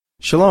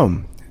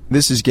Shalom.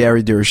 This is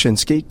Gary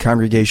Durashinsky,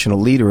 Congregational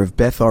Leader of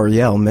Beth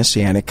Ariel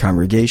Messianic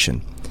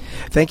Congregation.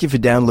 Thank you for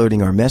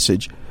downloading our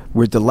message.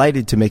 We're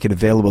delighted to make it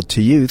available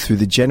to you through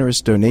the generous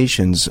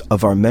donations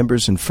of our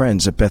members and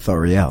friends at Beth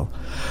Ariel.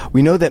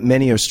 We know that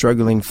many are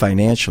struggling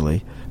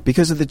financially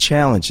because of the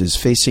challenges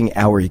facing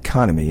our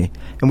economy,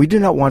 and we do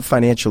not want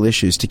financial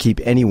issues to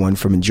keep anyone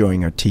from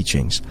enjoying our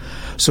teachings.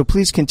 So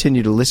please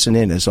continue to listen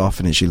in as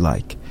often as you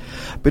like.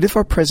 But if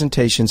our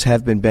presentations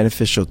have been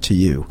beneficial to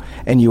you,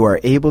 and you are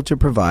able to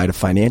provide a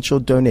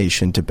financial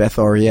donation to Beth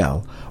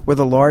Ariel,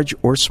 whether large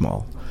or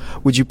small,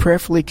 would you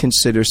prayerfully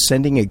consider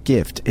sending a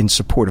gift in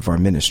support of our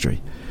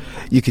ministry?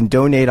 You can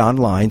donate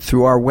online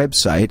through our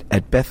website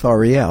at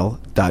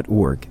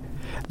bethariel.org.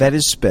 That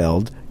is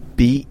spelled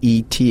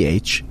BETHARIEL.org.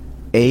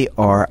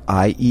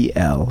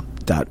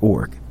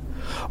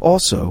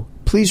 Also,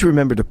 please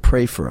remember to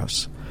pray for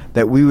us,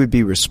 that we would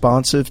be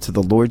responsive to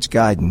the Lord's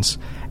guidance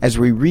as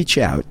we reach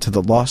out to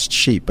the lost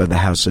sheep of the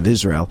house of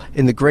Israel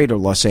in the greater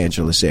Los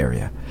Angeles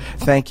area.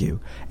 Thank you,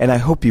 and I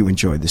hope you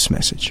enjoyed this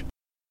message.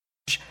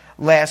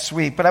 Last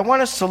week, but I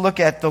want us to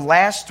look at the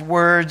last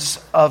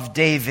words of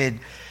David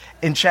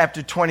in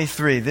chapter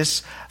 23,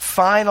 this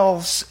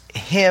final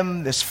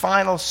hymn, this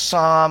final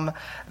psalm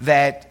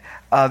that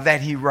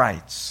he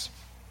writes.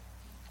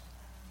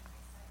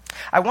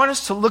 I want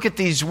us to look at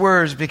these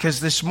words because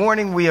this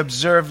morning we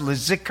observed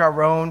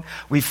L'Zikaron.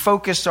 We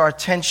focused our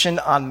attention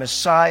on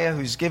Messiah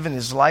who's given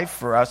his life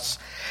for us.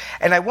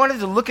 And I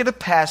wanted to look at a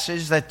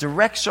passage that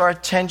directs our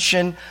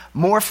attention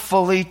more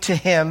fully to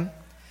him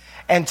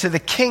and to the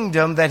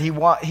kingdom that he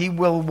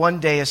will one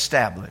day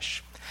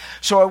establish.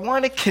 So I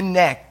want to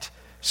connect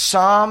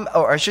 2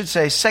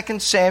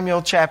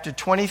 Samuel chapter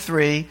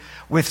 23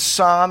 with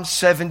Psalm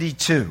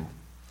 72.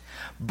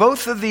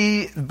 Both of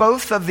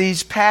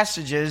these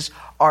passages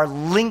are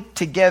linked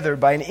together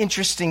by an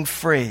interesting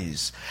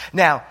phrase.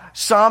 Now,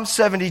 Psalm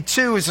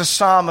 72 is a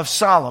psalm of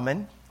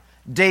Solomon,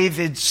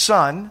 David's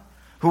son,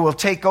 who will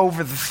take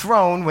over the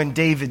throne when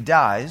David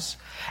dies.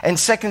 And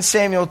 2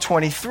 Samuel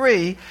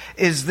 23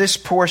 is this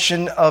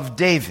portion of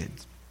David,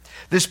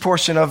 this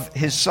portion of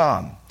his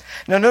psalm.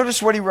 Now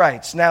notice what he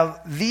writes. Now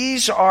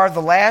these are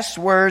the last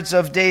words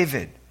of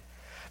David,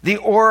 the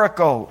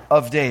oracle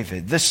of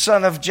David, the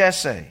son of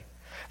Jesse,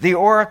 the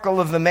oracle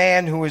of the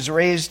man who was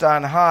raised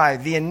on high,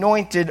 the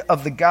anointed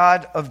of the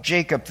God of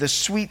Jacob, the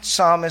sweet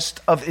psalmist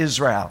of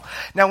Israel.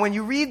 Now when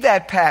you read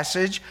that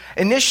passage,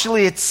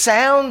 initially it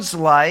sounds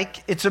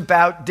like it's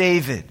about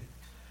David.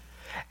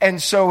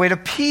 And so it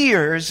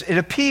appears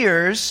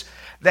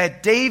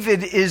that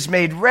David is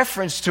made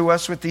reference to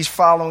us with these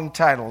following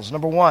titles.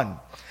 Number one,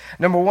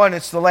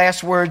 it's the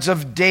last words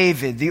of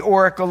David, the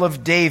oracle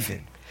of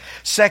David.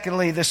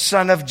 Secondly, the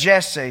son of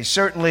Jesse.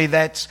 Certainly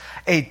that's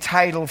a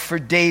title for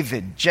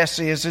David.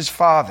 Jesse is his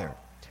father.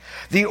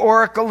 The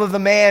oracle of the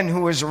man who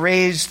was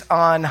raised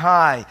on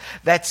high.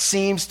 That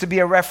seems to be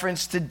a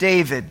reference to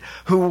David,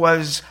 who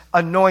was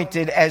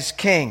anointed as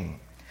king.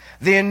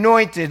 The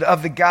anointed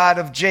of the God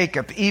of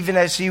Jacob, even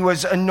as he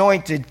was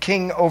anointed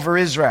king over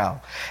Israel.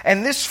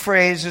 And this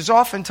phrase is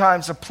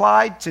oftentimes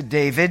applied to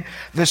David,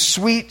 the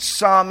sweet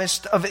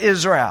psalmist of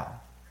Israel.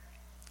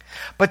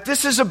 But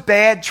this is a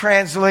bad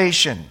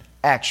translation,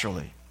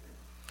 actually.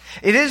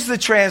 It is the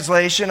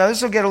translation. Now,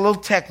 this will get a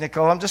little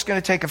technical. I'm just going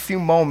to take a few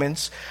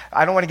moments.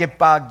 I don't want to get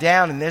bogged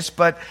down in this,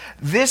 but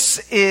this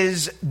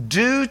translation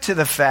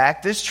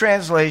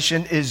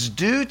is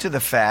due to the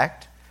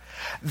fact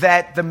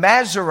that the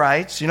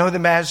Masoretes, you know who the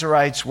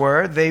Masoretes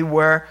were? They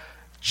were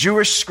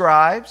Jewish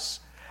scribes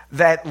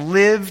that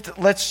lived,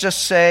 let's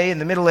just say, in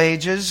the Middle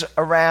Ages,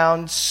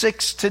 around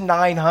 600 to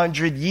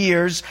 900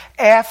 years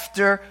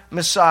after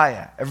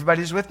Messiah.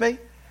 Everybody's with me?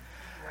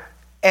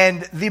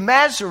 And the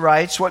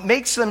Masoretes, what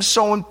makes them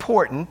so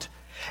important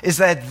is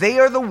that they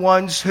are the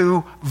ones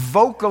who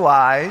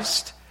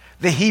vocalized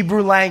the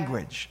Hebrew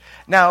language.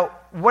 Now,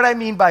 what I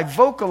mean by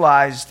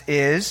vocalized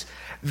is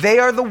they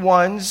are the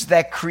ones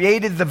that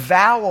created the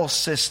vowel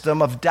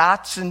system of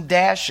dots and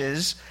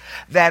dashes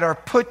that are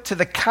put to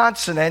the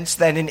consonants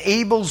that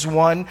enables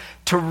one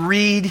to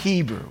read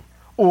Hebrew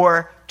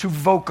or to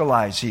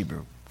vocalize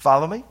Hebrew.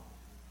 Follow me?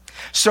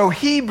 So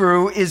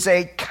Hebrew is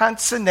a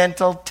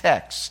consonantal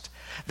text.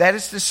 That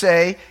is to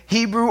say,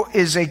 Hebrew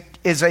is a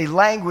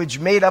language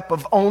made up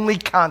of only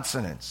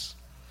consonants.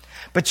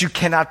 But you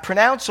cannot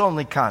pronounce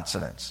only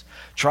consonants.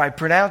 Try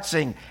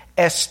pronouncing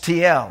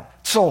STL,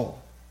 tzol.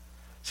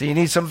 So you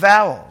need some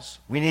vowels.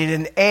 We need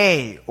an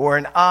A or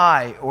an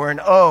I or an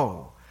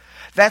O.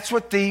 That's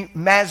what the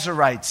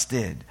Masoretes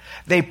did.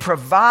 They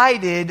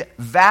provided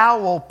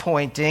vowel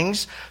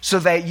pointings so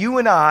that you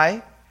and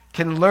I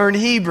can learn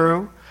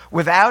Hebrew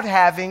without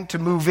having to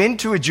move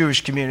into a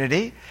Jewish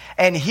community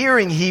and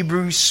hearing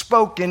Hebrew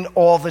spoken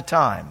all the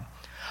time.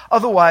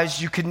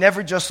 Otherwise, you could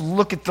never just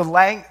look at the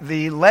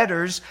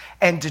letters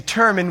and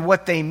determine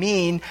what they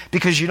mean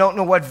because you don't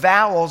know what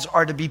vowels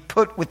are to be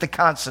put with the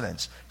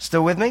consonants.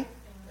 Still with me?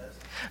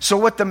 So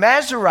what the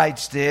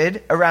Masoretes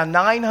did around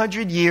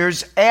 900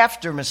 years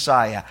after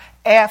Messiah,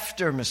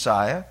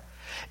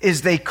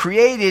 is they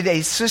created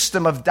a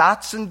system of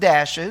dots and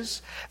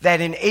dashes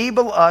that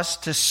enable us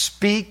to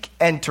speak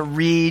and to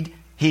read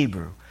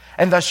Hebrew.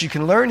 And thus you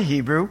can learn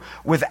Hebrew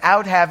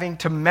without having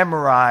to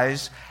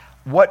memorize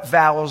what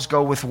vowels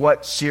go with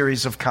what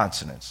series of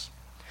consonants.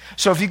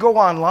 So if you go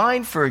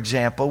online, for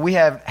example, we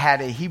have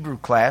had a Hebrew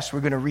class.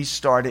 We're going to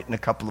restart it in a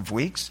couple of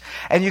weeks.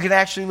 And you can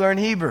actually learn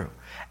Hebrew.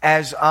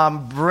 As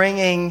I'm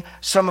bringing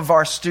some of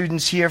our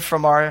students here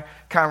from our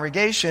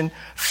congregation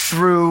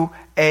through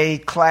a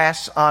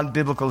class on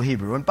biblical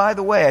Hebrew. And by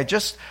the way, I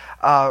just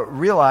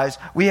realized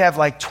we have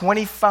like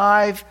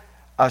 25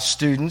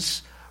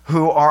 students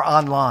who are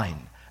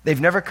online. They've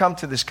never come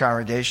to this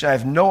congregation. I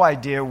have no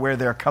idea where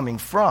they're coming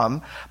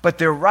from, but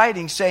they're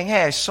writing saying,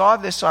 hey, I saw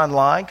this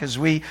online because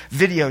we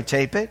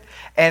videotape it,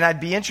 and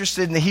I'd be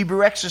interested in the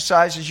Hebrew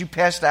exercises you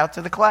passed out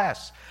to the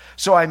class.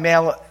 So I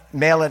mail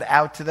it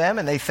out to them,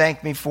 and they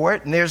thank me for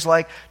it. And there's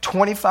like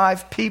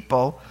 25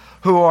 people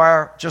who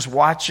are just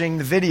watching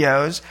the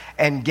videos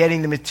and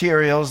getting the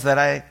materials that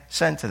I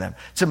send to them.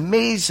 It's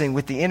amazing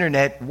with the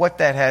internet what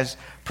that has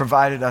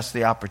provided us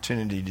the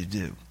opportunity to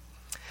do.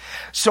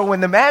 So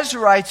when the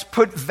Masoretes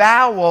put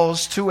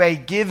vowels to a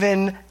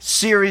given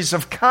series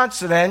of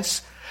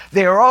consonants,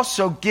 they are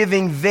also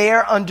giving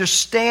their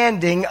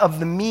understanding of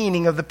the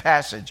meaning of the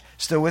passage.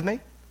 Still with me?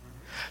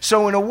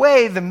 So in a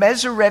way, the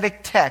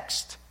Masoretic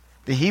text,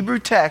 the Hebrew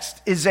text,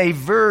 is a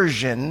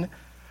version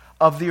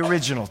of the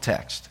original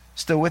text.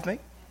 Still with me?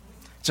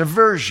 It's a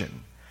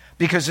version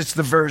because it's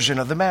the version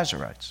of the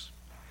Masoretes.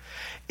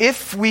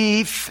 If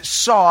we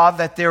saw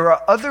that there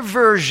are other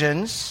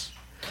versions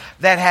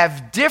that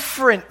have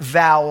different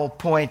vowel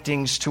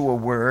pointings to a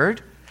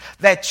word,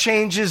 that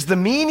changes the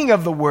meaning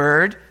of the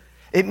word,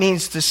 it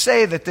means to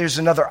say that there's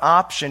another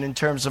option in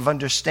terms of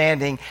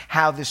understanding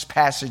how this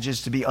passage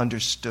is to be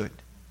understood.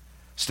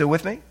 Still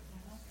with me?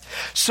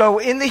 So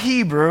in the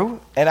Hebrew,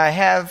 and I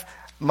have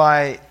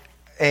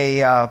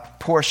a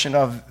portion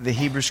of the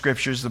Hebrew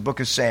Scriptures, the book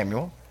of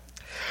Samuel.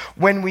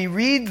 When we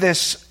read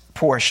this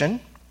portion,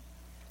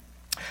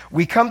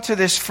 we come to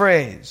this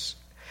phrase.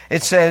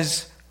 It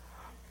says,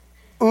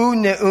 U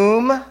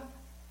ne'um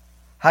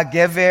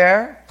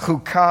hagever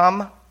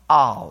chukam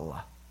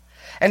al.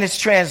 And it's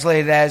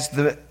translated as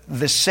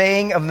the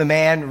saying of the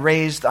man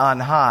raised on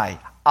high.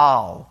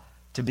 Al,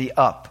 to be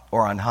up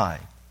or on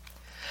high.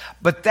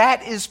 But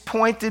that is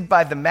pointed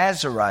by the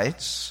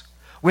Masoretes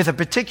with a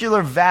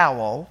particular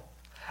vowel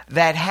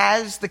that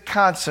has the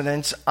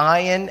consonants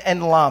ayin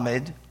and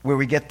lamed, where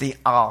we get the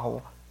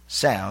al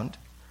sound,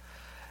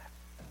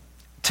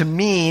 to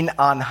mean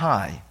on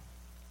high.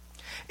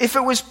 If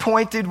it was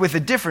pointed with a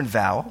different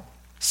vowel,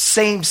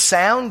 same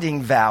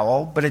sounding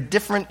vowel, but a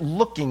different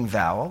looking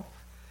vowel,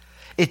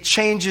 it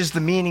changes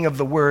the meaning of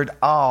the word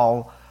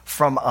al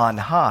from on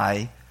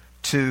high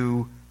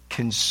to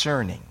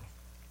concerning.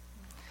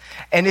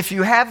 And if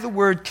you have the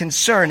word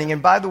concerning,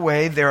 and by the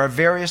way, there are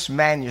various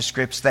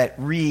manuscripts that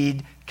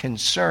read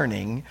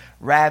concerning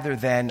rather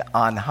than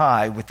on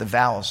high with the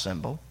vowel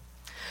symbol,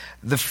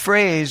 the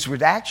phrase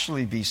would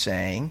actually be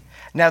saying,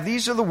 now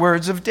these are the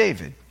words of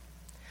David.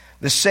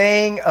 The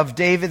saying of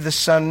David, the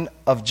son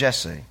of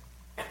Jesse.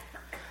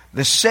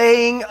 The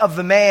saying of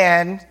the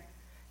man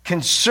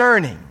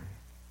concerning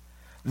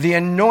the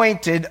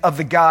anointed of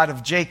the God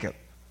of Jacob.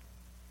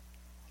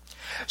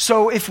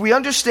 So if we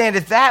understand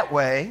it that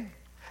way,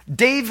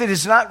 David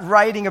is not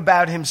writing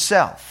about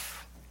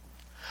himself.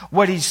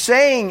 What he's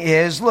saying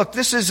is, look,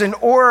 this is an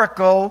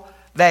oracle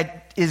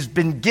that has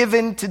been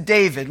given to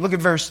David. Look at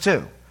verse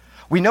 2.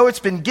 We know it's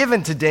been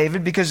given to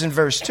David because in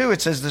verse 2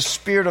 it says, the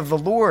Spirit of the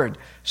Lord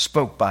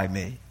spoke by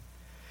me.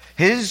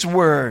 His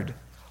word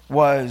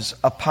was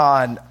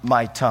upon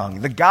my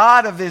tongue. The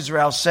God of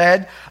Israel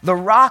said, the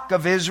Rock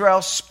of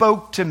Israel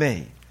spoke to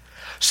me.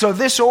 So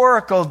this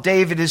oracle,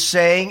 David is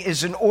saying,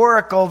 is an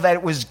oracle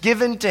that was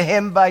given to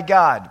him by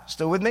God.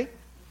 Still with me?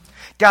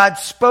 God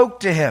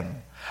spoke to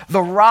him.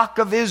 The Rock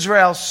of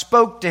Israel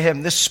spoke to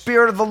him. The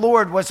Spirit of the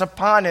Lord was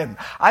upon him.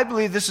 I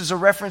believe this is a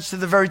reference to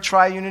the very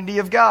triunity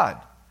of God.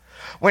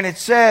 When it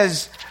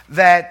says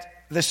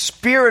that the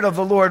Spirit of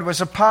the Lord was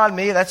upon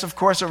me, that's of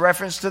course a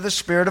reference to the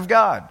Spirit of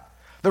God,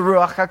 the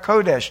Ruach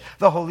HaKodesh,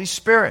 the Holy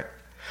Spirit.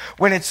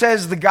 When it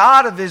says the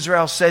God of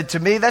Israel said to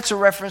me, that's a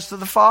reference to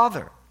the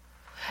Father.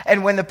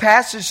 And when the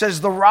passage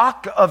says the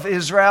Rock of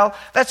Israel,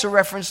 that's a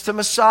reference to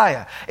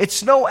Messiah.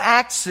 It's no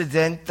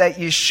accident that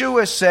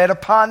Yeshua said,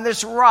 upon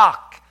this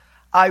rock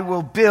I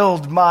will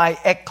build my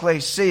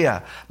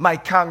ecclesia, my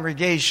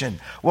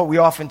congregation, what we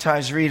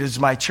oftentimes read as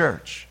my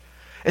church.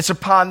 It's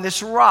upon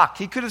this rock.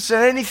 He could have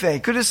said anything. He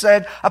could have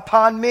said,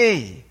 upon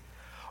me,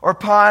 or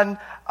upon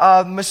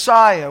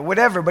Messiah,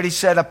 whatever. But he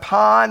said,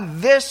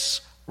 upon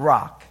this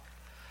rock,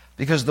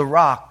 because the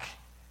rock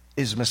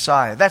is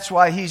Messiah. That's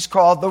why he's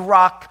called the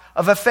rock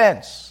of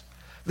offense,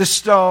 the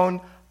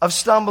stone of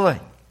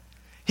stumbling.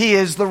 He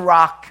is the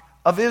Rock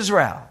of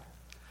Israel.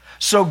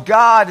 So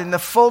God, in the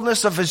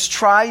fullness of his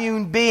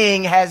triune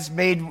being, has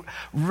made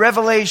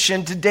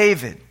revelation to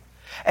David.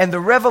 And the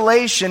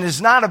revelation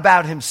is not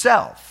about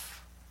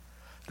himself.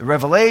 The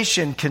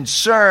revelation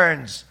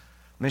concerns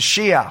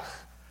Mashiach,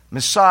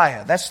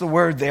 Messiah. That's the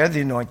word there,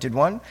 the anointed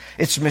one.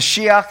 It's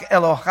Mashiach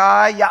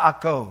Elohai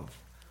Yaakov.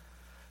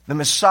 The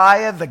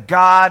Messiah, the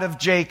God of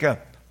Jacob.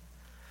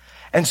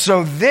 And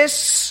so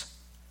this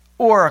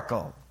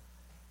oracle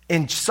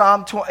in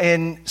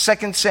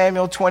 2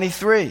 Samuel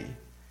 23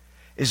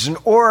 is an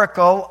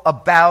oracle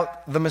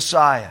about the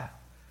Messiah.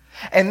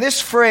 And this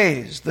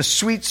phrase, the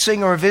sweet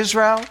singer of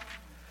Israel,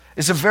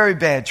 is a very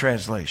bad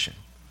translation.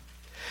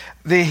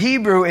 The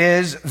Hebrew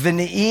is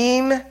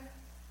V'ne'im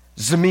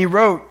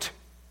Zemirot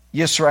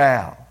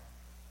Yisrael,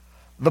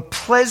 the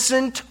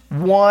pleasant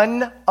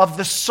one of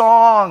the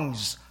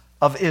songs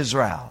of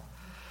Israel.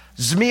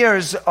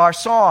 Zmirs are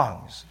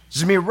songs.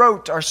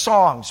 Zemirot are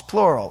songs,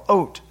 plural.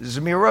 Ot,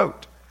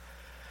 Zemirot.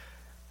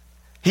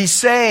 He's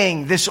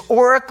saying this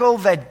oracle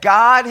that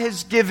God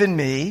has given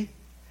me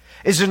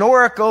is an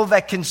oracle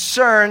that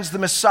concerns the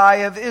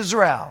Messiah of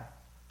Israel.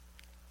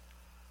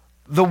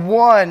 The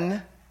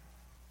one,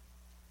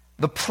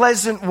 the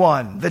pleasant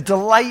one, the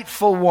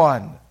delightful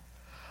one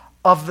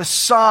of the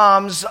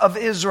Psalms of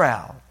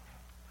Israel.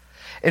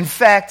 In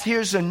fact,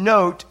 here's a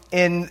note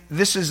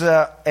this is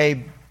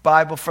a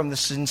Bible from the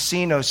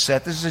Cincino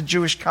set. This is a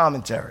Jewish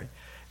commentary,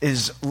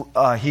 is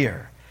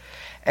here.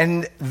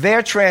 And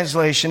their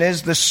translation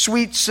is, the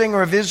sweet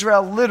singer of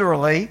Israel,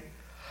 literally,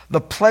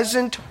 the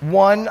pleasant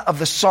one of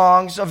the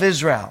songs of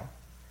Israel,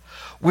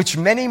 which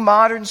many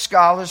modern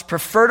scholars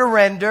prefer to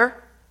render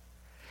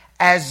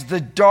as the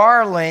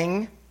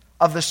darling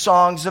of the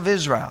songs of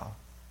Israel.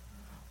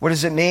 What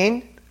does it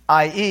mean?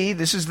 I.e.,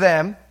 this is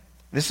them,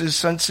 this is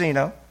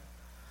Cincino,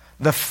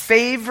 the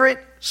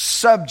favorite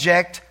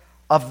subject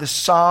of the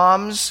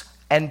Psalms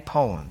and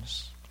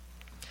poems.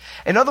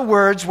 In other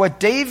words, what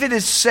David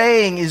is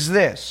saying is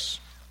this: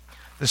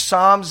 the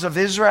Psalms of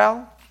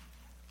Israel,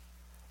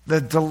 the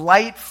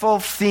delightful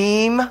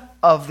theme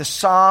of the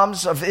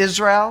Psalms of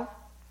Israel,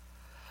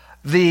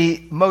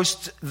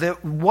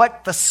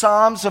 what the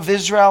Psalms of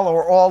Israel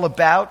are all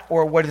about,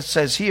 or what it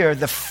says here,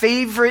 the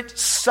favorite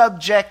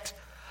subject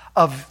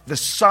of the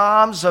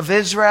Psalms of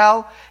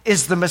Israel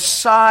is the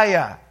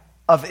Messiah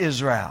of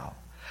Israel.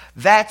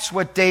 That's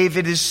what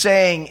David is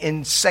saying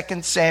in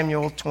 2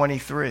 Samuel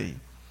 23.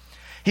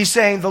 He's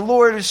saying, the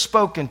Lord has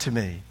spoken to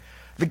me.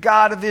 The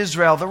God of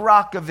Israel, the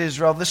Rock of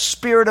Israel, the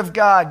Spirit of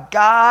God.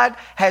 God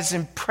has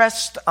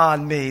impressed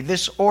on me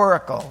this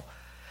oracle.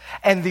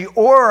 And the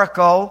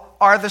oracle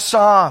are the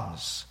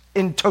Psalms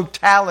in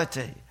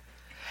totality.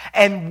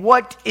 And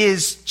what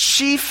is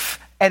chief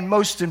and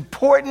most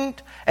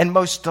important and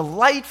most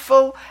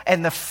delightful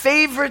and the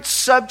favorite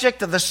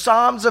subject of the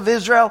Psalms of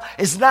Israel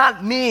is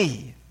not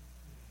me.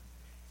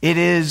 It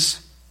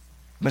is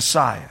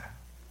Messiah,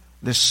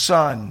 the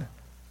Son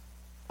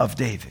of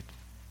David.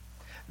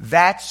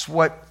 That's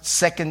what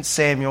 2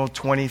 Samuel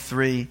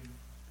 23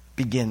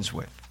 begins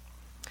with.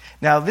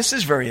 Now, this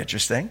is very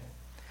interesting.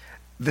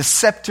 The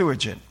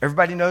Septuagint.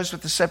 Everybody knows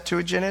what the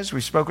Septuagint is?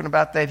 We've spoken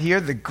about that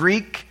here. The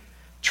Greek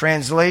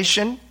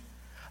translation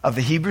of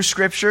the Hebrew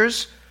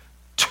Scriptures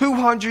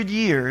 200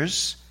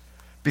 years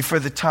before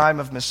the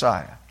time of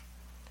Messiah.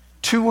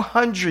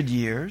 200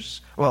 years,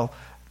 well,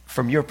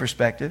 from your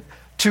perspective,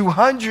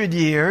 200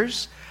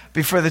 years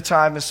before the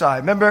time of Messiah.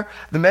 Remember,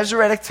 the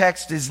Masoretic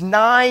text is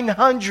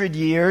 900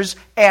 years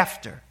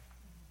after.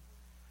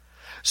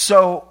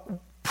 So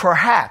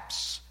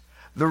perhaps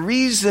the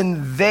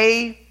reason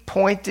they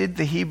pointed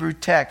the Hebrew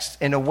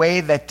text in a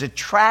way that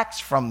detracts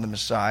from the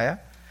Messiah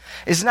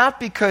is not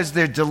because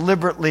they're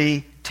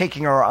deliberately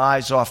taking our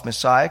eyes off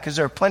Messiah, because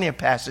there are plenty of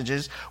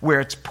passages where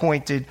it's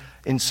pointed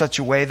in such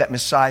a way that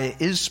Messiah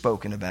is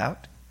spoken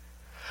about.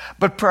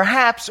 But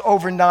perhaps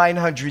over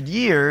 900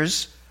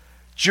 years,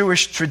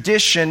 Jewish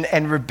tradition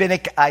and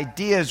rabbinic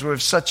ideas were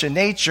of such a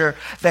nature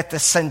that the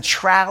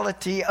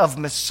centrality of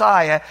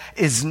Messiah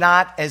is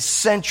not as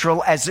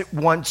central as it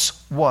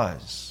once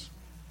was,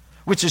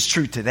 which is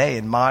true today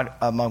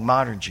among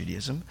modern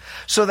Judaism.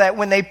 So that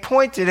when they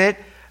pointed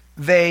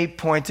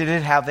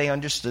it how they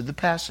understood the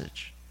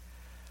passage.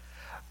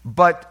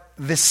 But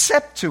the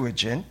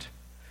Septuagint,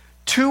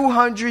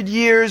 200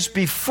 years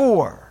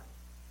before,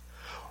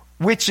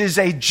 which is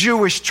a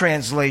Jewish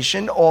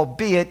translation,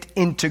 albeit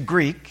into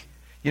Greek.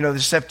 You know,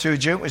 the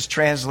Septuagint was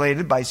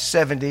translated by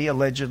 70,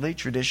 allegedly,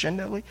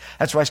 traditionally.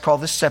 That's why it's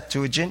called the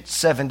Septuagint,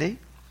 70.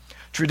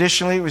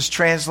 Traditionally, it was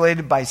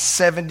translated by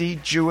 70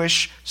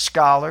 Jewish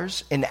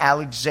scholars in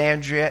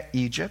Alexandria,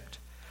 Egypt,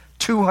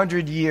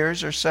 200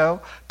 years or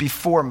so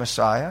before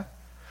Messiah.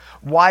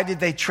 Why did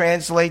they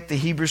translate the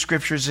Hebrew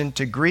Scriptures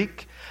into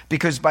Greek?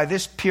 Because by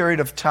this period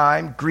of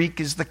time,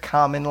 Greek is the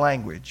common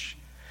language.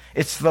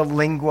 It's the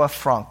lingua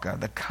franca,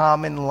 the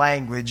common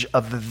language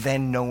of the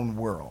then known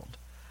world.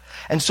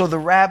 And so the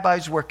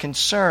rabbis were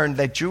concerned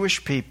that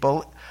Jewish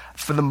people,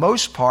 for the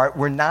most part,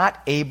 were not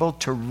able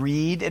to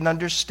read and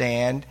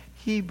understand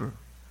Hebrew.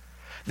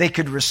 They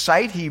could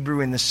recite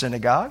Hebrew in the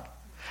synagogue.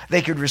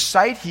 They could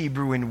recite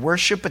Hebrew in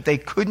worship, but they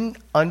couldn't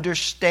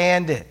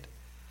understand it.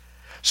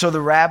 So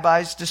the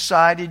rabbis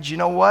decided, you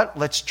know what?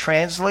 Let's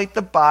translate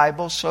the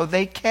Bible so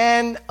they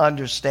can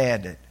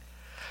understand it.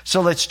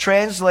 So let's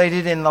translate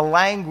it in the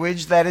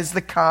language that is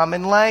the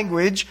common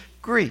language,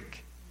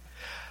 Greek.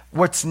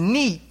 What's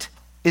neat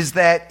is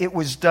that it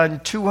was done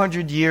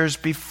 200 years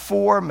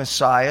before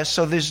Messiah,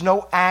 so there's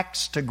no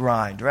axe to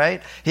grind,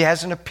 right? He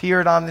hasn't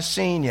appeared on the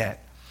scene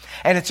yet.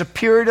 And it's a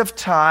period of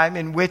time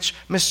in which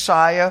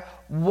Messiah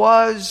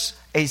was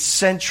a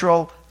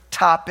central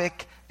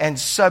topic and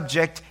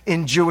subject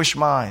in Jewish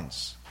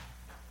minds.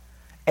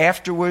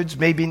 Afterwards,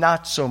 maybe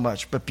not so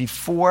much, but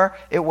before,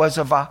 it was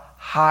of a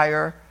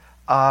higher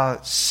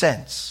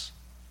sense.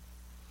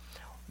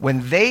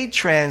 When they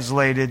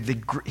translated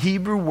the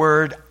Hebrew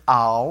word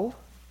al,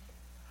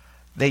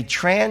 they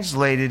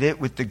translated it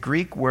with the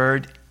Greek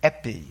word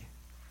epi.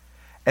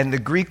 And the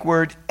Greek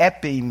word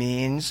epi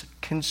means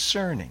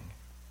concerning.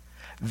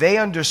 They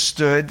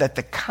understood that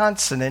the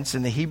consonants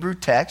in the Hebrew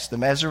text, the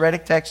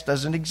Masoretic text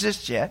doesn't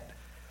exist yet,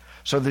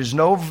 so there's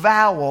no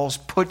vowels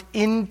put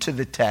into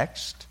the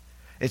text.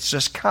 It's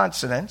just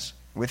consonants.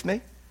 With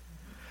me?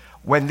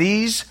 When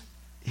these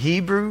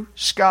Hebrew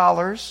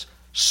scholars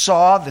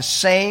saw the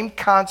same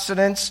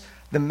consonants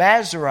the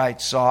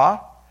Masoretes saw,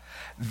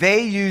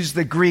 they used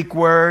the Greek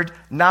word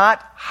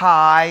not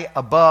high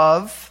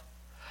above,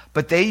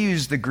 but they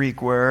used the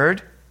Greek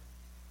word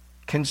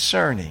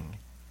concerning,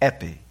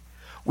 epi,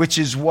 which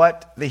is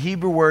what the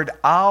Hebrew word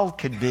al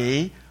could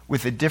be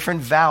with a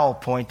different vowel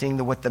pointing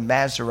than what the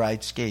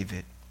Masoretes gave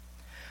it.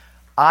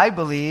 I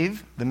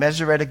believe the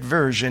Masoretic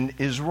version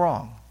is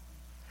wrong.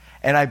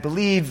 And I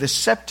believe the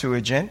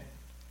Septuagint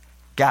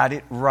got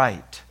it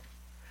right.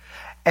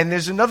 And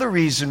there's another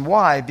reason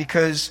why,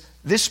 because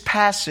this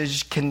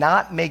passage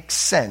cannot make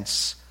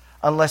sense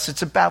unless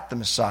it's about the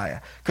Messiah.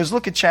 Because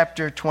look at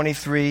chapter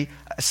 23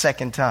 a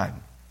second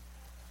time.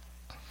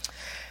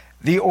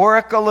 The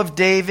oracle of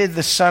David,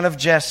 the son of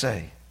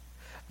Jesse,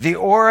 the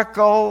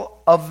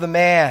oracle of the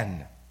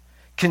man,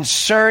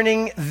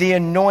 concerning the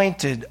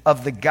anointed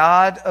of the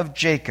God of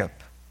Jacob,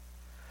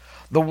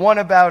 the one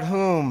about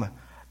whom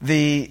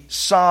the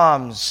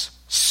Psalms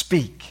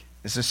speak,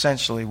 is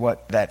essentially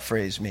what that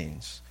phrase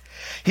means.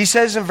 He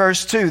says in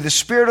verse 2, the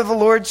Spirit of the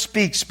Lord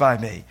speaks by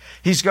me.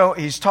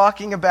 He's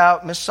talking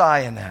about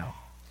Messiah now.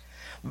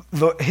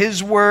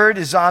 His word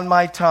is on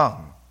my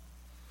tongue.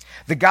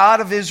 The God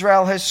of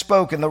Israel has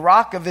spoken. The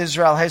Rock of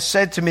Israel has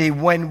said to me,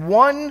 when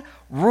one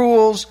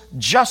rules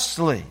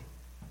justly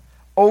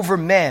over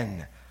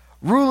men,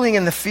 ruling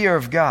in the fear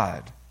of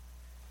God,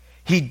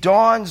 he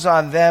dawns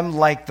on them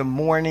like the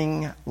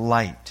morning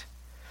light,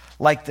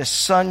 like the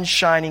sun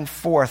shining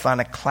forth on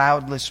a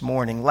cloudless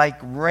morning, like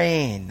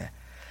rain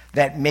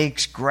that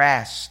makes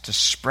grass to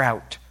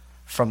sprout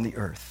from the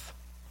earth.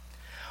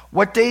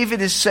 What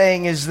David is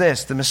saying is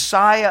this: the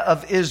Messiah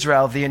of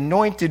Israel, the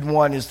anointed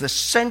one, is the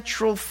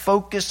central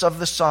focus of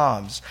the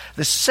Psalms,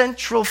 the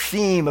central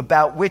theme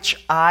about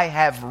which I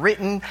have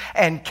written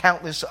and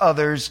countless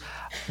others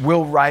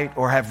will write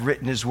or have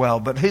written as well.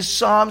 But his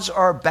Psalms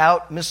are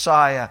about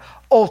Messiah,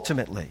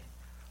 ultimately.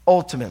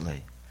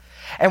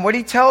 And what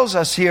he tells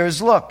us here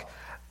is, look,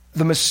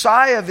 the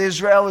Messiah of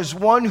Israel is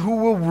one who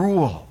will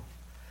rule.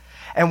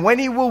 And when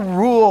he will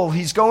rule,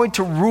 he's going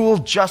to rule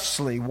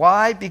justly.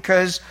 Why?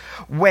 Because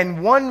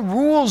when one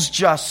rules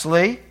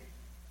justly,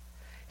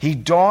 he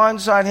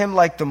dawns on him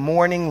like the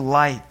morning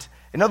light.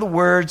 In other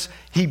words,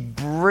 he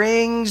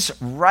brings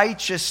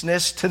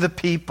righteousness to the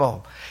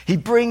people. He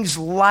brings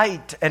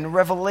light and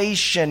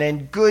revelation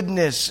and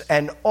goodness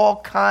and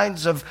all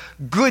kinds of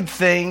good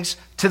things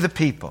to the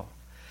people.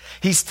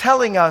 He's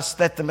telling us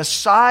that the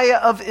Messiah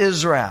of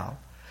Israel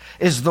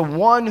is the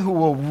one who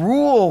will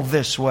rule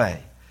this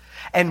way.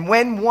 And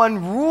when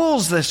one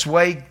rules this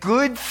way,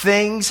 good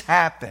things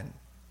happen.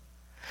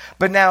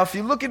 But now, if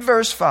you look at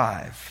verse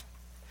 5,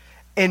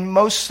 in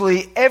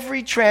mostly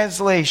every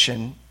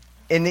translation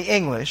in the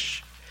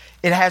English,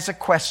 it has a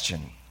question.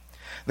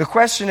 The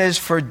question is,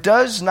 for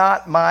does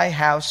not my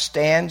house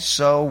stand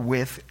so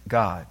with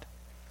God?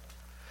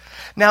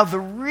 Now, the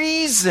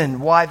reason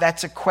why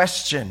that's a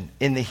question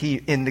in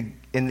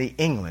the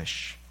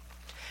English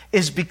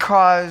is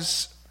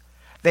because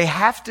they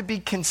have to be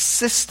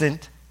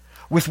consistent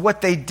with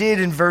what they did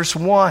in verse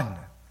 1.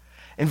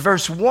 In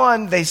verse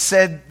 1, they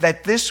said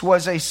that this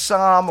was a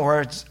psalm,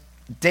 or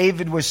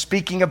David was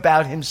speaking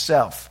about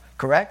himself,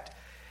 correct?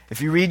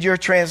 If you read your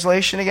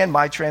translation again,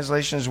 my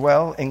translation as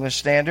well, English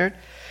Standard,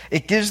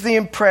 it gives the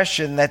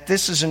impression that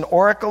this is an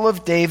oracle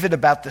of David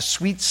about the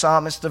sweet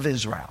psalmist of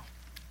Israel,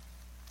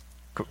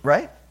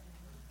 right?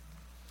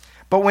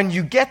 But when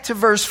you get to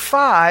verse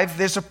 5,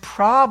 there's a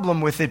problem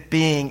with it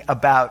being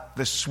about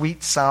the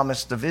sweet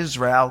psalmist of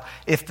Israel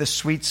if the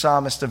sweet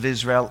psalmist of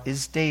Israel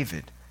is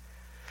David.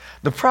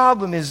 The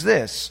problem is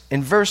this.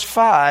 In verse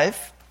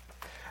 5,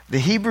 the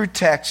Hebrew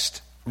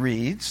text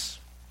reads,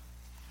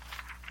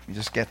 you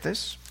just get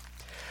this?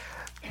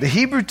 The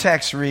Hebrew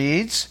text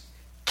reads,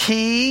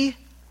 ki,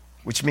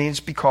 which means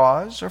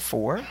because or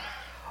for,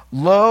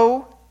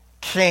 lo,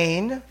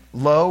 Cain,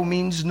 lo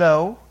means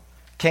no,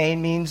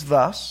 Cain means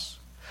thus.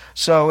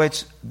 So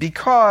it's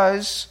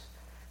because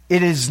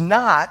it is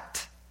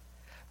not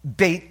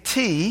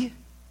Beiti,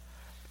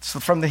 it's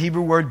from the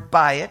Hebrew word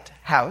bayit,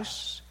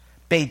 house.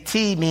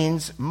 Beiti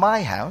means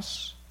my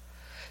house.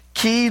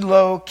 Ki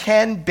lo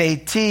ken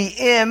beiti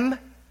im.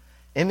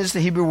 Im is the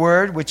Hebrew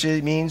word which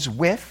it means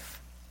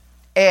with.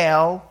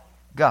 El,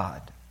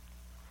 God.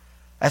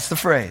 That's the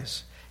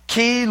phrase.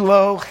 Ki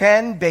lo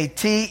ken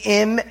beiti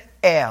im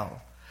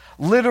el.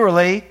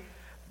 Literally,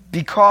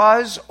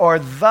 because or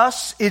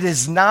thus it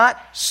is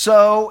not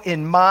so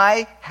in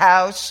my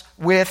house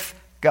with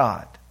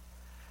God.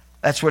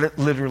 That's what it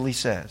literally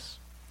says.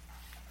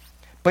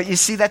 But you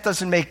see, that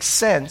doesn't make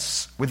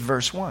sense with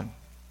verse 1.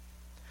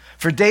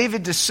 For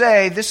David to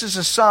say, this is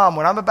a psalm,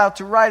 what I'm about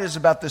to write is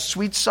about the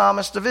sweet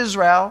psalmist of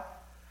Israel,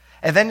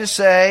 and then to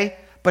say,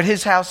 but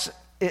his house,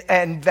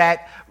 and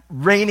that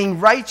reigning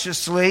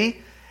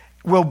righteously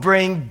will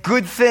bring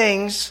good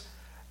things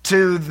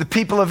to the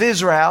people of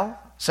Israel,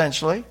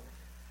 essentially.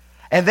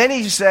 And then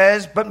he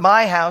says, but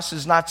my house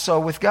is not so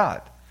with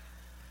God.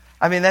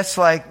 I mean, that's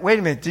like, wait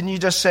a minute, didn't you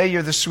just say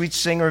you're the sweet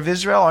singer of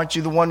Israel? Aren't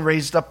you the one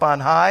raised up on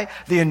high,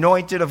 the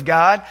anointed of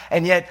God,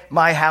 and yet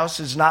my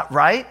house is not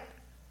right?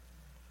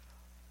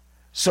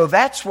 So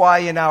that's why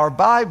in our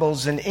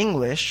Bibles in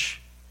English,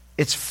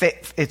 it's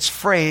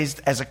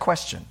phrased as a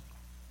question.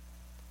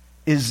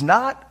 Is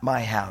not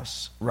my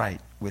house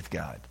right with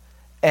God?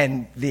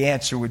 And the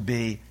answer would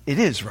be, it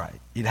is right.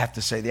 You'd have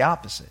to say the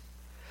opposite.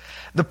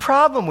 The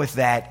problem with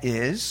that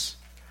is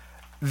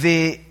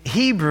the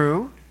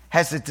Hebrew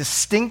has a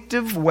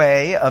distinctive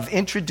way of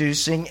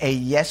introducing a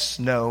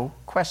yes-no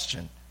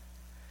question.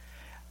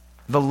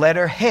 The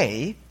letter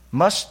He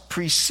must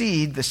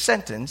precede the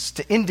sentence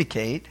to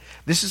indicate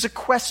this is a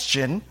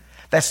question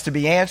that's to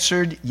be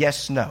answered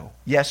yes, no,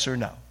 yes or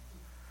no.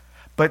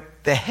 But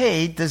the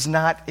He does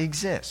not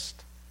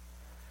exist.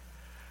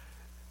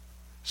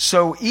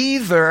 So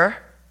either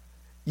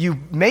you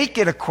make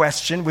it a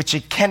question, which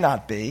it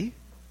cannot be,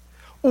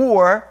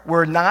 or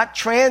we're not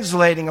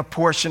translating a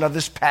portion of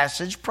this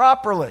passage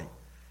properly.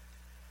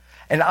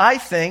 And I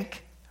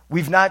think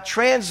we've not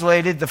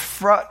translated the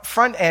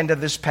front end of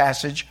this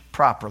passage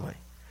properly.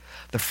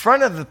 The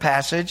front of the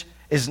passage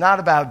is not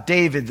about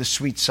David, the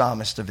sweet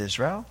psalmist of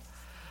Israel.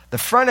 The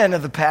front end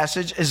of the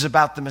passage is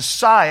about the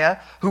Messiah,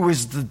 who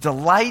is the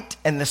delight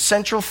and the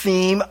central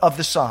theme of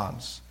the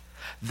Psalms.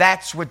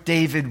 That's what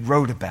David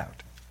wrote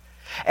about.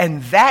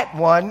 And that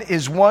one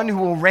is one who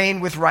will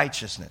reign with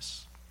righteousness.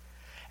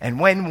 And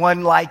when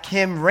one like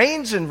him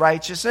reigns in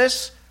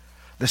righteousness,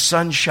 the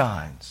sun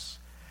shines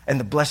and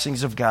the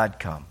blessings of God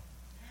come.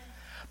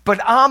 But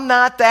I'm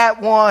not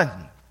that one,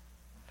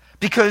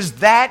 because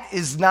that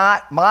is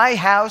not, my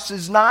house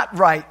is not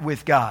right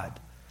with God.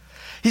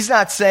 He's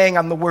not saying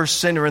I'm the worst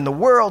sinner in the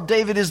world.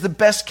 David is the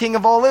best king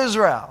of all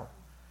Israel.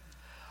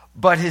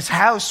 But his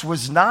house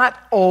was not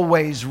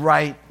always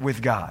right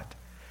with God.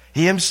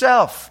 He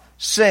himself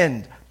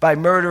sinned by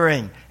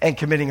murdering and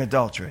committing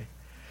adultery.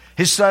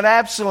 His son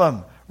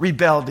Absalom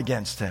rebelled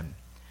against him.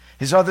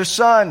 His other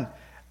son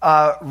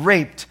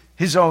raped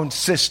his own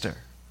sister.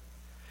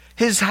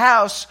 His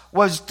house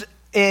was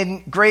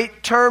in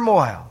great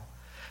turmoil.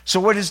 So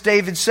what is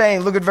David saying?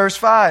 Look at verse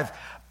 5.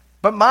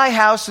 But my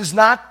house is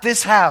not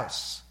this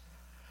house.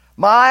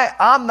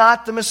 I'm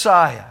not the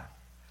Messiah.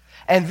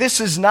 And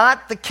this is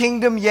not the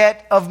kingdom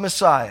yet of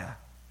Messiah.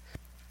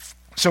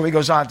 So he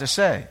goes on to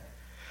say,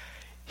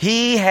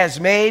 He has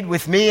made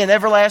with me an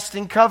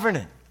everlasting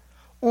covenant,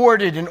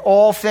 ordered in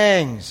all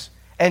things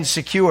and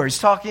secure. He's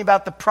talking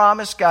about the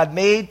promise God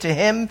made to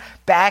him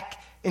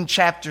back in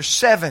chapter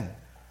 7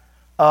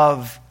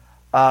 of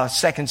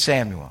 2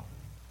 Samuel.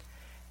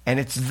 And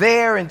it's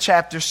there in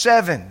chapter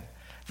 7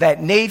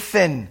 that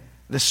Nathan,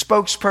 the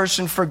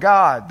spokesperson for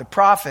God, the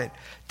prophet,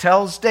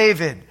 tells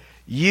David,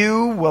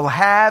 you will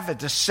have a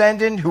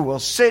descendant who will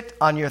sit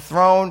on your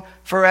throne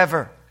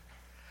forever.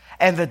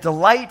 And the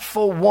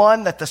delightful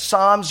one that the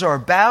Psalms are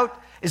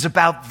about is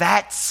about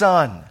that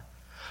son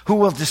who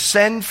will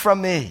descend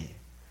from me.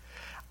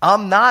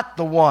 I'm not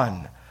the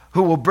one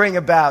who will bring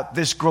about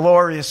this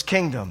glorious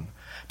kingdom,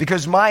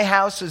 because my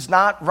house is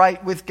not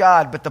right with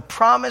God. But the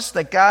promise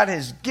that God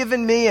has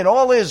given me and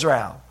all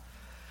Israel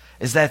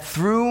is that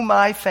through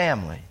my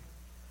family,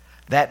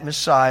 that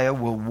Messiah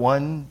will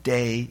one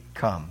day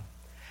come.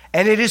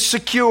 And it is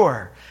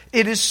secure.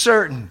 It is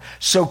certain.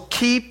 So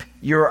keep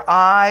your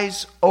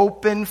eyes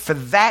open for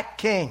that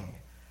king.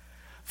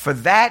 For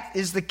that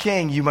is the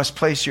king you must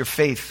place your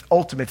faith,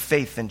 ultimate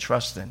faith and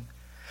trust in.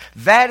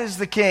 That is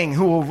the king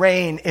who will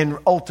reign in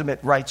ultimate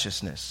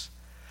righteousness.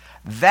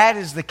 That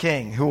is the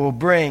king who will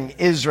bring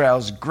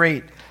Israel's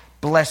great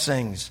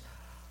blessings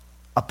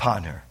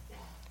upon her.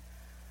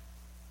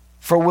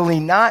 For will he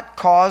not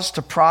cause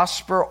to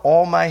prosper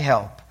all my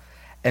help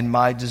and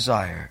my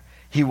desire?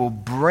 He will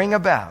bring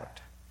about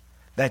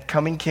that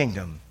coming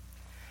kingdom.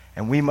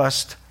 And we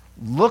must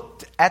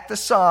look at the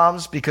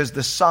Psalms, because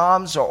the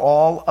Psalms are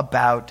all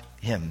about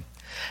him.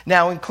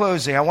 Now, in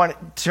closing, I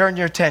want to turn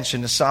your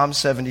attention to Psalm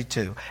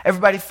 72.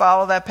 Everybody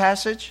follow that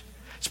passage?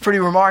 It's pretty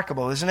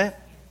remarkable, isn't it?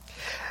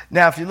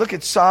 Now, if you look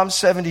at Psalm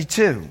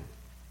 72,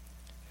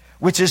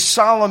 which is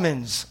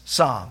Solomon's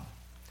psalm,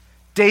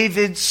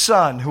 David's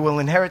son who will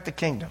inherit the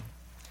kingdom.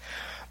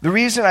 The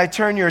reason I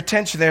turn your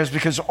attention there is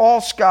because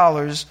all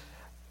scholars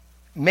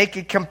make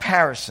a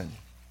comparison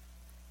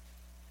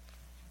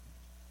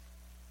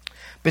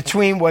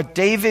between what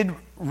David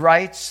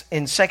writes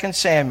in 2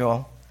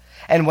 Samuel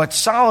and what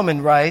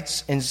Solomon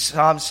writes in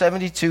Psalm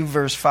 72,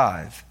 verse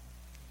 5.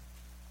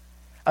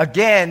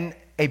 Again,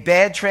 a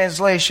bad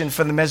translation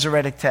from the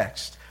Masoretic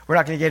text. We're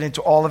not going to get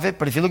into all of it,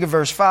 but if you look at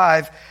verse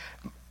 5,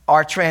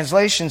 our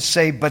translations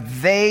say, "But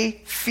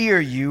they fear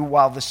you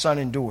while the sun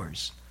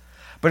endures."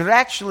 But it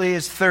actually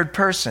is third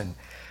person.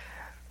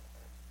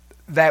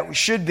 That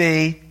should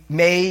be,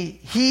 "May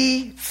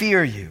he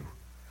fear you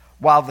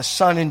while the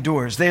sun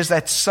endures." There's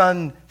that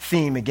sun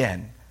theme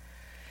again.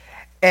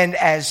 "And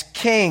as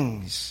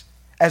kings,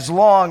 as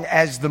long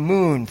as the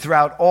moon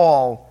throughout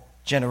all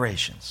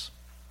generations."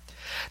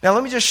 Now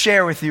let me just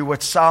share with you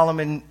what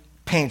Solomon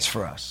paints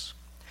for us.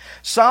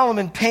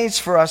 Solomon paints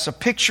for us a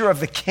picture of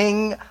the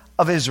king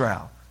of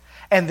Israel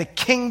and the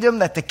kingdom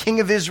that the king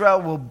of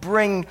Israel will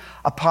bring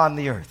upon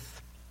the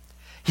earth.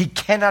 He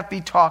cannot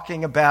be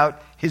talking about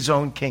his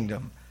own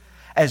kingdom,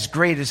 as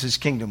great as his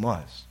kingdom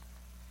was.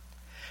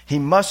 He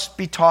must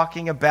be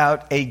talking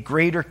about a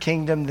greater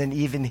kingdom than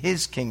even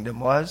his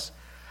kingdom was,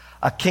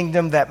 a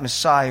kingdom that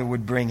Messiah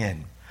would bring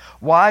in.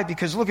 Why?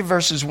 Because look at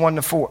verses 1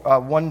 to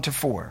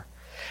 4.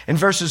 In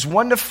verses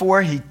 1 to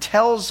 4, he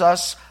tells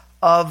us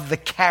of the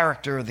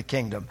character of the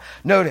kingdom.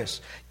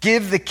 Notice,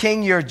 "Give the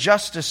king your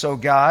justice, O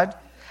God,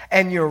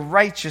 and your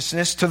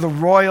righteousness to the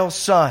royal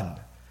son."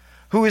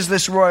 Who is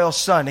this royal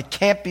son? It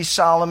can't be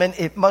Solomon.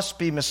 It must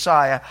be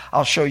Messiah.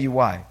 I'll show you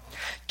why.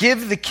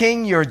 "Give the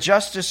king your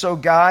justice, O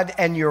God,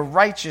 and your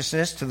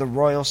righteousness to the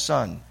royal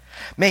son.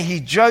 May he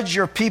judge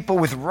your people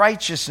with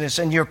righteousness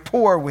and your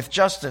poor with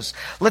justice.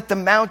 Let the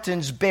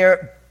mountains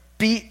bear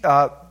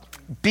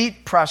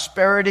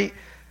prosperity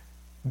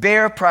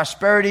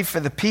for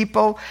the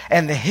people,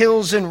 and the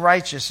hills in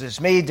righteousness.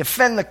 May he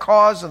defend the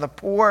cause of the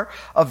poor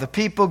of the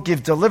people,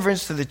 give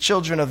deliverance to the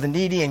children of the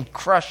needy, and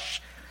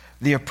crush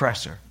the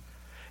oppressor."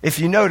 If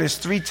you notice,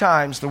 3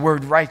 times the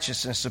word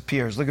righteousness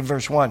appears. Look at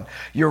verse 1.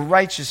 "Your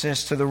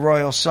righteousness to the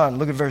royal son."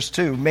 Look at verse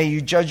 2. "May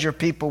you judge your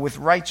people with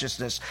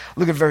righteousness."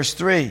 Look at verse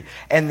 3.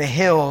 "And the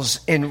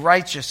hills in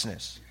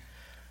righteousness."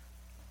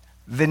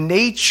 The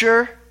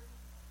nature,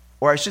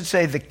 or I should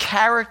say the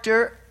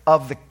character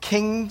of the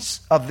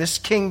kings of this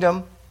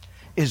kingdom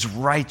is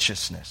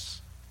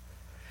righteousness.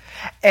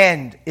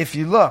 And if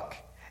you look,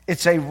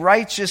 it's a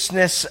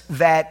righteousness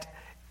that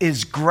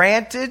is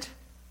granted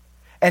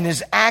and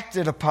is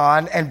acted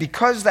upon, and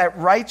because that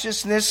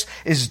righteousness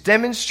is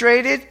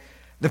demonstrated,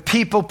 the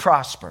people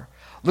prosper.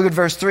 Look at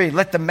verse 3.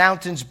 "Let the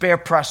mountains bear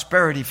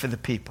prosperity for the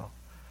people."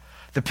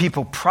 The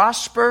people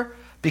prosper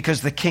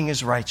because the king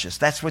is righteous.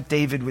 That's what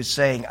David was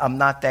saying. "I'm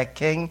not that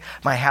king.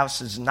 My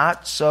house is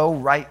not so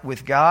right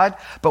with God.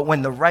 But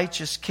when the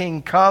righteous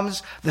king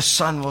comes, the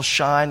sun will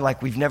shine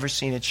like we've never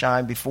seen it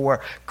shine before.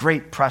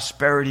 Great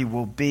prosperity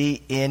will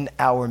be in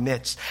our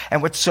midst."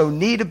 And what's so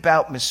neat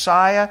about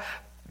Messiah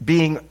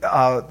being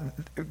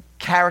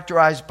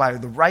characterized by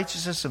the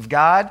righteousness of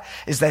God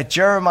is that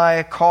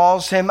Jeremiah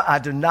calls him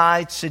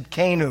Adonai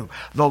Tzidkenu,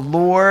 the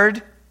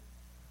Lord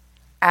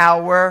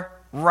our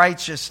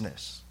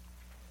righteousness.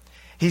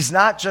 He's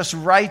not just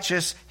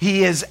righteous,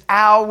 he is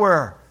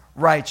our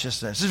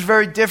righteousness. This is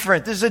very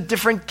different. This is a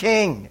different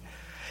king.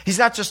 He's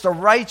not just a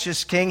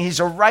righteous king, he's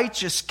a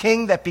righteous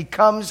king that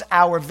becomes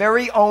our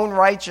very own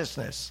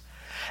righteousness.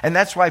 And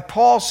that's why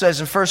Paul says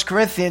in 1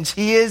 Corinthians,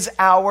 he is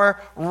our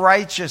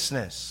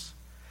righteousness.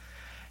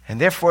 And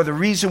therefore, the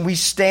reason we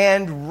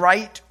stand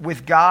right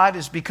with God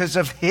is because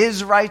of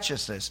his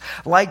righteousness.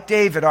 Like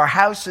David, our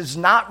house is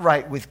not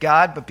right with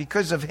God, but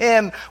because of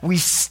him, we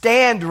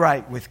stand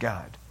right with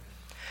God.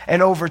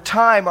 And over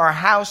time, our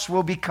house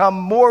will become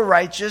more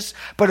righteous,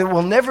 but it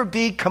will never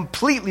be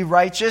completely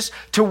righteous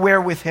to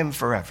wear with him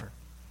forever.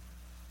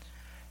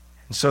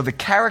 And so the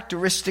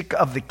characteristic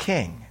of the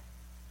king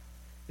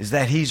is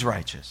that he's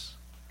righteous.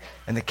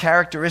 And the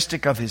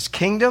characteristic of his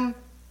kingdom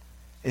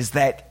is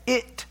that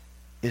it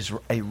is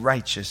a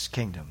righteous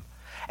kingdom.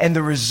 And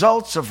the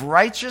results of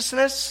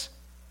righteousness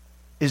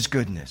is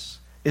goodness,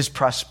 is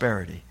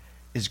prosperity,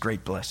 is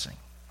great blessing.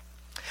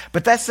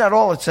 But that's not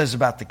all it says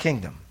about the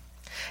kingdom.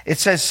 It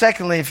says,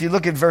 secondly, if you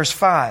look at verse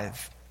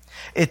 5,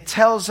 it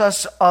tells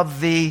us of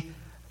the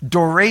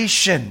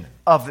duration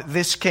of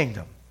this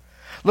kingdom.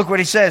 Look what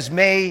he says.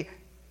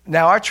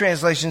 Now our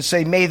translations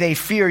say, may they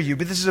fear you,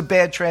 but this is a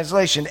bad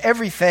translation.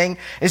 Everything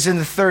is in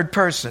the third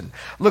person.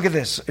 Look at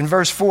this. In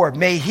verse 4,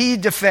 may he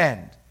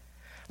defend.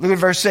 Look at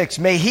verse 6,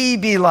 may he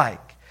be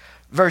like.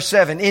 Verse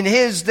 7, in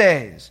his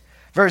days.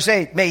 Verse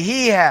 8, may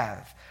he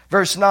have.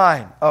 Verse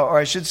 9, or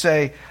I should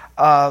say,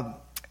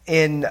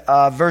 in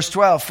verse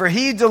 12, for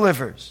he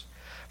delivers.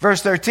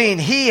 Verse 13,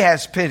 he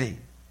has pity.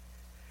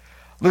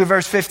 Look at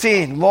verse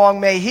 15, long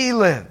may he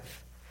live.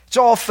 It's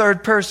all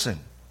third person.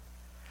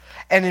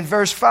 And in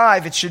verse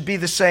 5, it should be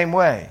the same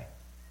way.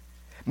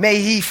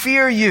 May he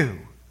fear you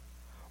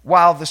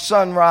while the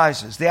sun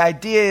rises. The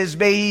idea is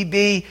may he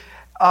be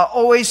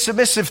always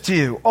submissive to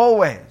you,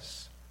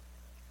 always.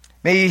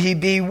 May he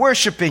be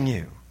worshiping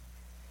you.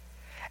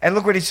 And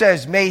look what he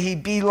says, may he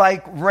be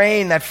like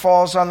rain that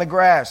falls on the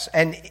grass,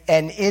 and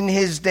in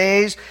his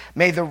days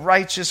may the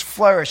righteous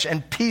flourish,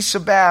 and peace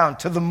abound.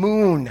 To the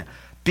moon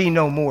be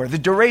no more. The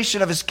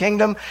duration of his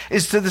kingdom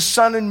is to the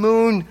sun and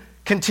moon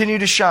continue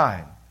to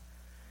shine.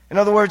 In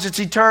other words, it's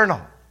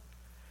eternal.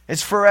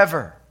 It's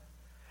forever.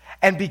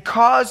 And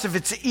because of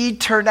its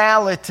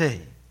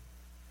eternality,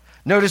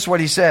 notice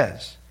what he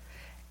says.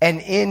 And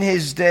in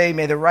his day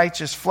may the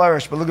righteous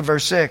flourish. But look at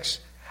verse 6.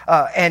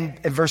 And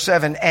verse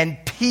 7,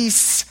 and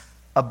peace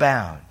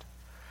abound.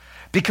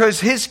 Because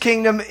his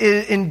kingdom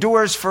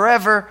endures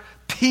forever,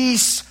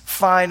 peace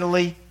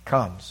finally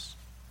comes.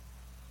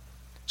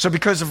 So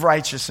because of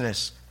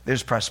righteousness,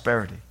 there's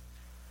prosperity.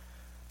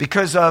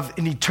 Because of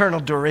an eternal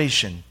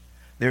duration,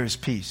 there is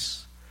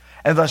peace.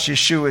 And thus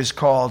Yeshua is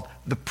called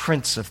the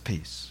Prince of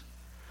Peace.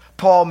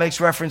 Paul makes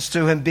reference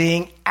to him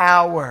being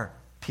our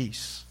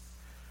peace.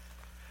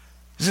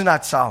 This is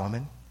not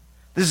Solomon.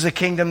 This is a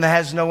kingdom that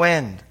has no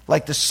end,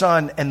 like the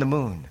sun and the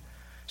moon.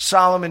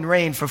 Solomon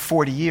reigned for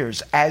 40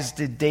 years, as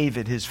did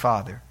David, his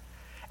father.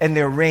 And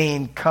their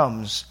reign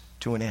comes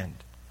to an end.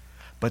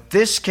 But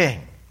this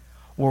king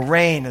will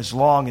reign as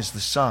long as the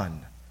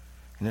sun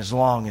and as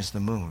long as the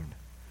moon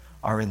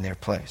are in their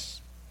place.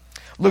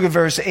 Look at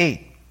verse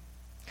 8.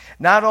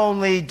 Not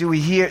only do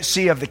we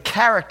see of the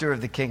character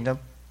of the kingdom,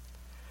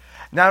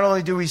 not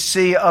only do we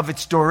see of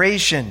its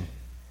duration,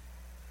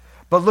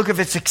 but look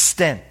of its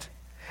extent.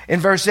 In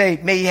verse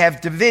 8, may he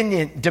have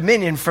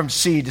dominion from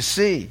sea to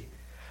sea,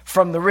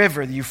 from the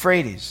river, the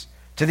Euphrates,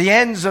 to the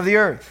ends of the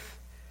earth.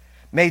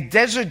 May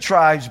desert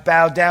tribes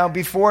bow down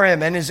before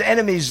him, and his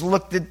enemies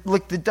lick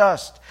the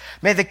dust.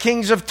 May the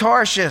kings of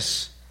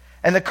Tarshish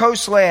and the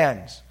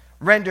coastlands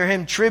render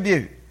him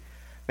tribute.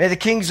 May the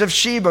kings of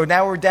Sheba,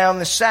 now we're down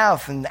the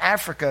south in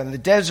Africa and the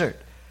desert,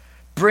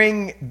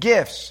 bring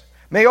gifts.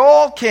 May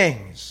all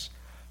kings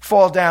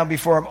fall down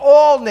before him.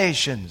 All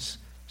nations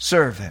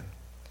serve him.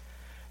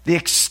 The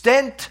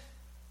extent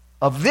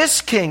of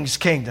this king's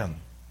kingdom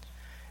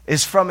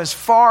is from as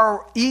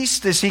far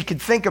east as he could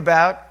think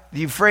about, the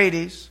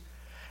Euphrates,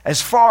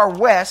 as far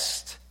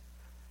west,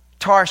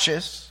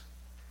 Tarshish,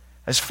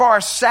 as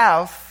far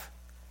south,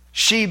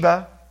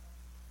 Sheba.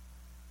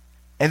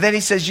 And then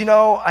he says,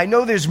 I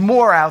know there's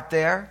more out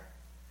there,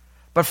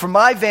 but from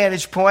my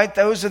vantage point,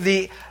 those are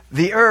the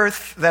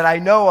earth that I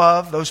know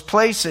of, those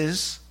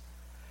places.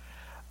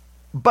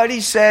 But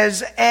he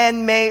says,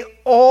 and may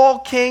all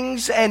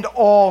kings and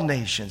all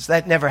nations.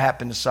 That never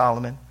happened to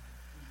Solomon.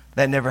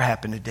 That never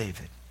happened to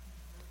David.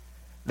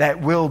 That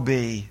will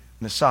be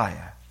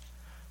Messiah.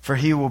 For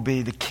he will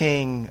be the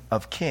King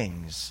of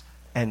kings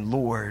and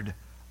Lord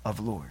of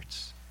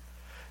lords.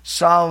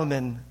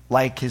 Solomon,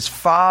 like his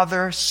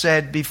father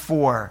said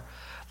before,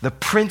 the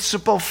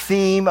principal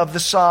theme of the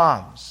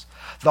Psalms,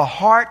 the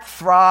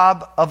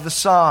heartthrob of the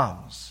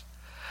Psalms,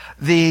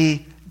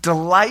 the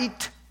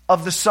delight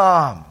of the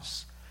Psalms,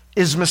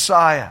 is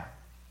Messiah.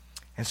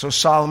 And so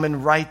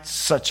Solomon writes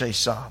such a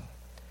psalm.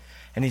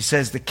 And he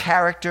says the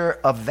character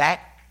of that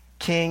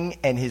king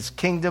and his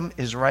kingdom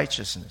is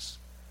righteousness.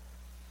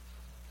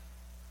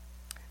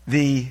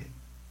 The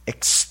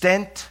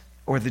extent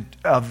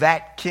of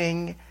that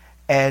king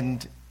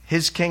and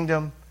his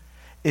kingdom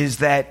is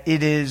that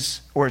it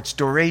is, or its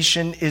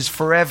duration is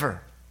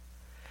forever.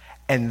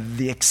 And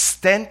the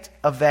extent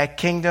of that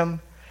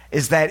kingdom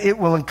is that it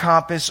will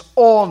encompass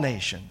all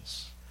nations.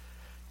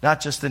 Not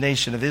just the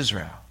nation of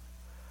Israel,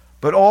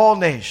 but all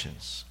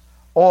nations,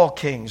 all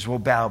kings will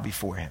bow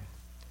before him.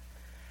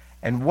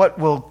 And what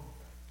will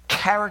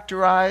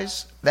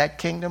characterize that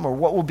kingdom, or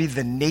what will be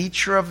the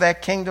nature of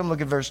that kingdom? Look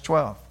at verse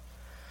 12.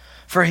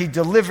 For he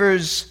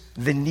delivers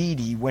the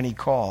needy when he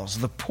calls,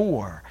 the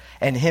poor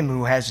and him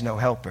who has no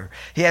helper.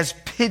 He has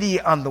pity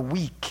on the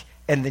weak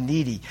and the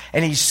needy,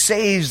 and he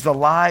saves the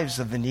lives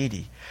of the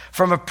needy.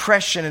 From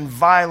oppression and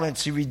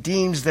violence he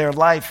redeems their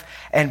life,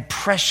 and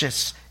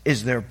precious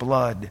is their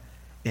blood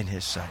in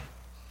his sight.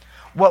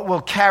 What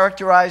will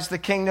characterize the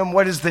kingdom?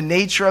 What is the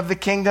nature of the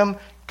kingdom?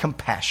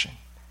 Compassion.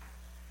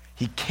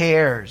 He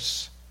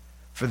cares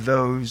for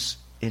those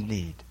in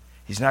need.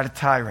 He's not a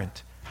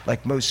tyrant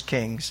like most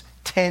kings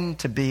tend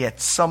to be at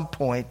some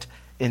point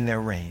in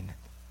their reign.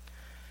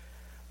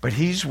 But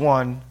he's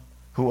one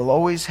who will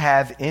always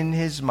have in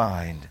his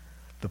mind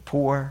the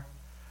poor,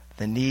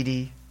 the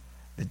needy,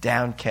 the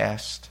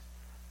downcast,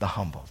 the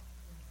humble.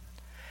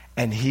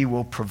 And he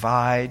will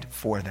provide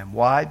for them.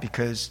 Why?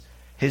 Because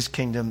his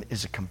kingdom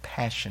is a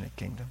compassionate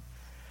kingdom.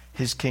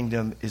 His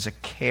kingdom is a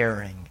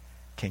caring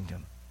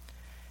kingdom.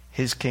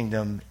 His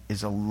kingdom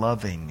is a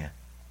loving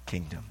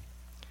kingdom.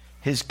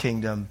 His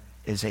kingdom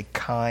is a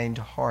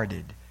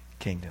kind-hearted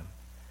kingdom.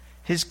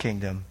 His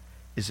kingdom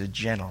is a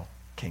gentle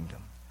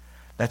kingdom.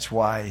 That's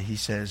why he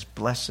says,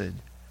 blessed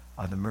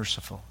are the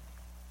merciful.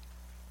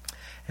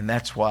 And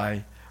that's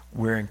why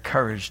we're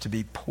encouraged to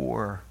be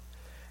poor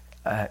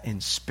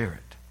in spirit,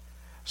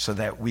 so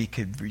that we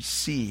could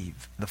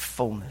receive the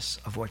fullness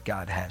of what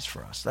God has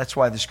for us. That's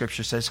why the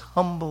scripture says,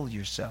 humble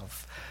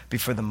yourself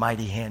before the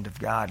mighty hand of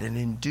God, and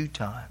in due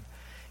time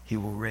he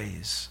will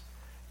raise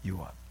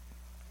you up.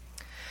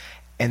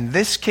 And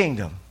this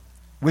kingdom,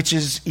 which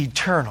is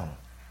eternal,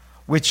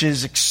 which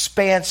is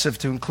expansive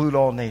to include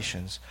all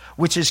nations,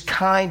 which is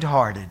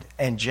kind-hearted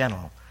and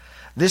gentle,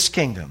 this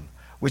kingdom,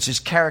 which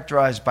is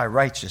characterized by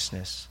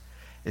righteousness,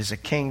 is a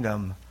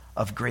kingdom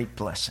of great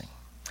blessing.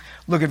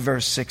 Look at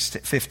verse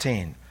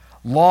 15.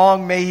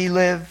 Long may he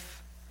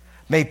live.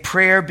 May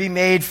prayer be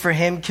made for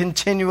him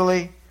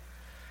continually.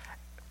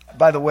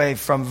 By the way,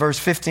 from verse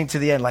 15 to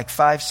the end, like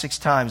 5-6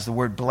 times the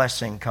word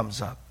blessing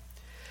comes up.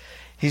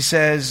 He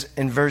says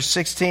in verse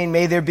 16,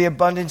 may there be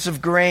abundance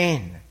of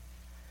grain,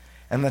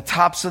 and the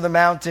tops of the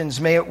mountains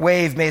may it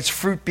wave, may its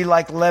fruit be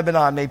like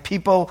Lebanon, may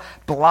people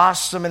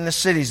blossom in the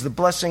cities. The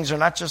blessings are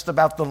not just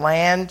about the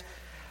land,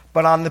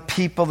 but on the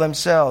people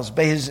themselves.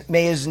 May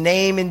his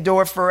name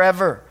endure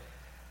forever.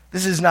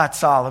 This is not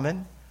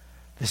Solomon.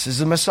 This is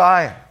the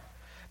Messiah.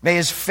 May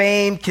his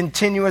fame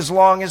continue as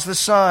long as the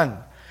sun.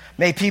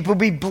 May people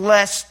be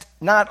blessed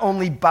not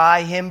only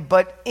by him,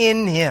 but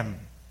in him.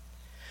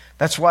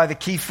 That's why the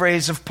key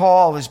phrase of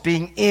Paul is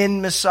being in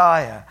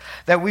Messiah,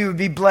 that we would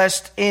be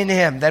blessed in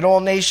him, that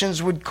all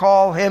nations would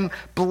call him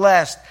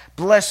blessed.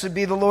 Blessed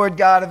be the Lord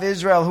God of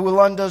Israel, who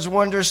alone does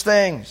wondrous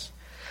things.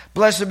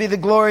 Blessed be the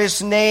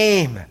glorious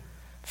name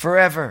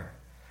forever.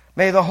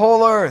 May the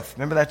whole earth,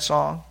 remember that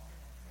song,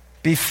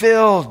 be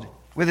filled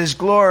with his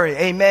glory.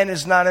 Amen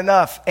is not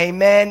enough.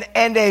 Amen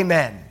and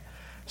amen,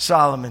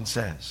 Solomon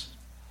says.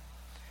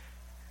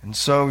 And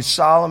so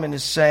Solomon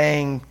is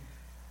saying,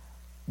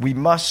 we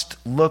must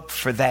look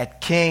for that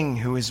king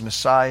who is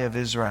Messiah of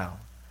Israel.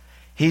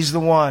 He's the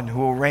one who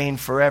will reign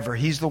forever.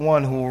 He's the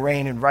one who will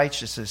reign in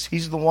righteousness.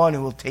 He's the one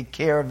who will take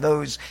care of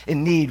those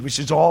in need, which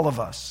is all of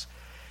us.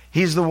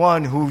 He's the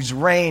one whose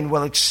reign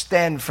will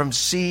extend from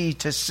sea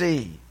to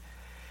sea.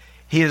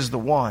 He is the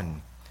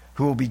one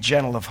who will be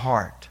gentle of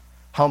heart,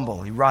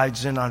 humble. He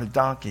rides in on a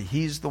donkey.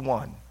 He's the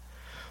one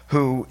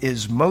who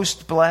is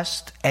most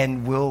blessed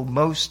and will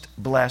most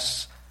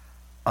bless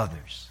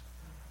others.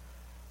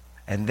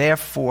 And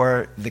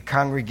therefore, the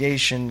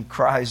congregation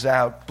cries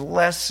out,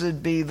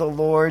 blessed be the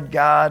Lord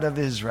God of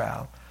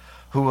Israel,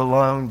 who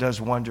alone does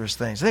wondrous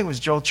things. I think it was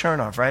Joel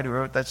Chernoff, right, who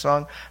wrote that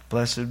song?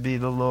 Blessed be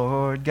the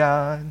Lord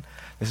God.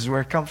 This is where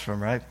it comes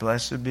from, right?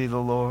 Blessed be the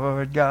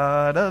Lord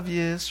God of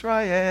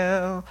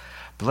Israel.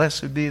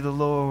 Blessed be the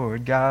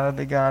Lord God,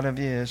 the God of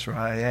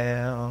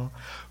Israel,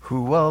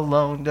 who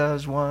alone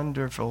does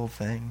wonderful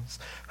things.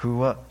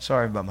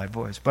 Sorry about my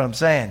voice, but I'm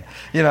saying,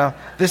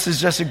 this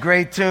is just a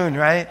great tune,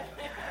 right?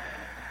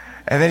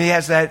 And then he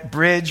has that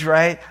bridge,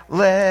 right?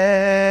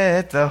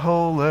 Let the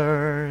whole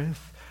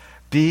earth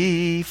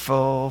be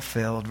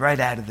fulfilled. Right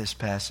out of this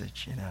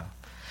passage,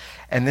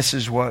 And this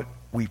is what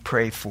we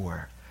pray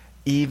for.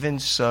 Even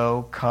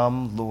so,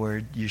 come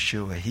Lord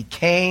Yeshua. He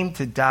came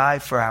to die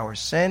for our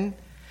sin.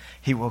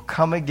 He will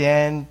come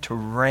again to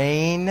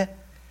reign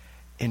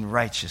in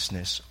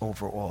righteousness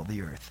over all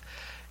the earth.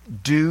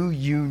 Do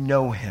you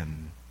know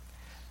him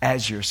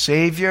as your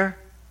Savior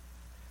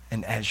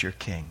and as your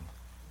King?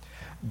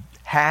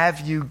 Have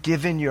you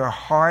given your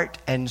heart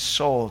and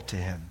soul to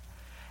him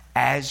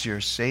as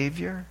your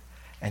Savior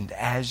and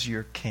as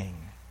your King?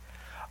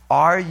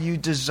 Are you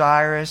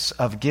desirous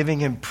of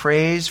giving him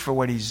praise for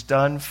what he's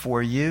done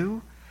for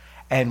you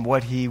and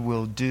what he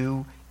will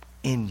do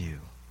in you?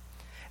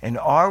 And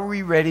are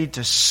we ready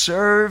to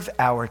serve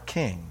our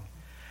King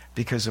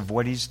because of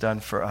what he's done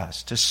for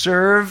us? To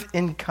serve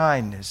in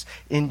kindness,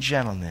 in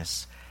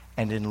gentleness,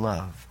 and in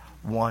love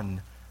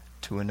one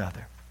to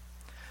another.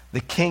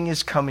 The King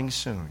is coming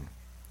soon.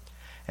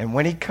 And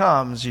when he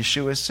comes,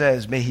 Yeshua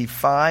says, may he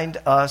find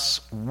us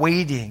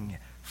waiting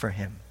for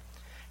him.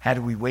 How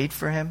do we wait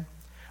for him?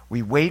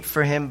 We wait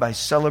for him by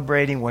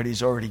celebrating what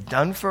he's already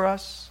done for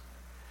us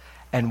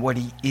and what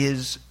he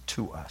is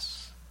to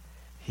us.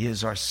 He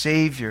is our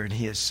Savior and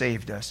he has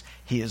saved us.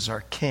 He is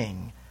our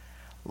King.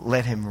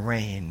 Let him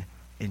reign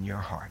in your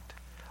heart.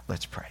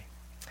 Let's pray.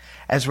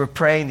 As we're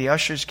praying, the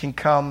ushers can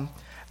come,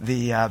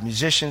 the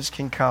musicians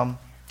can come.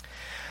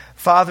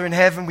 Father in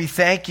heaven, we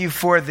thank you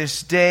for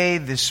this day,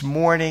 this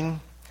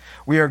morning.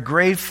 We are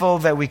grateful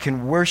that we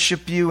can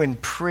worship you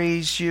and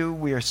praise you.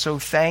 We are so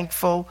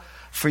thankful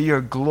for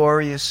your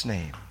glorious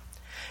name.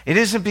 It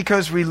isn't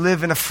because we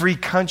live in a free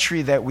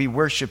country that we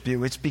worship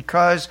you. It's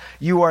because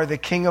you are the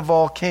King of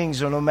all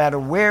kings. And no matter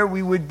where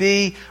we would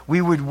be,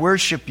 we would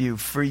worship you,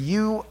 for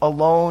you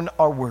alone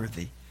are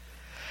worthy.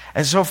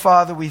 And so,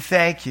 Father, we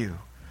thank you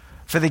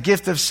for the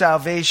gift of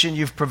salvation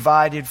you've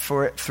provided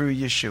for it through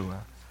Yeshua.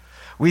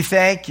 We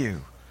thank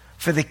you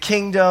for the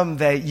kingdom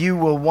that you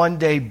will one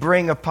day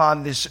bring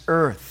upon this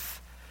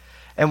earth.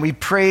 And we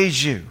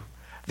praise you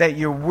that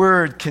your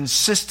word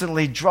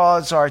consistently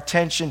draws our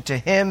attention to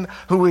him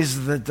who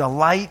is the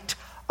delight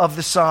of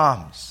the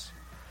Psalms,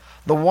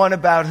 the one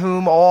about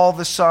whom all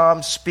the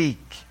Psalms speak,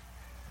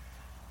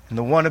 and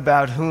the one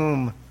about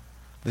whom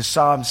the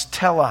Psalms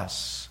tell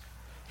us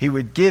he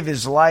would give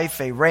his life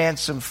a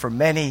ransom for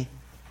many,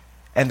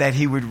 and that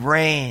he would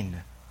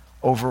reign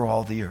over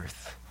all the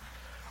earth.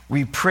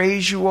 We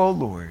praise you, O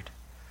Lord.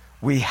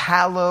 We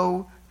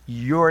hallow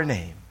your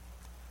name.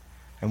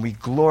 And we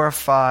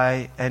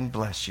glorify and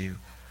bless you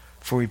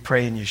For we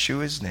pray in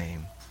Yeshua's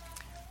name.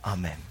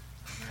 Amen.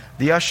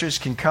 The ushers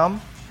can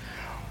come.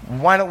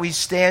 Why don't we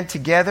stand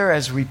together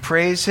as we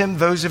praise him?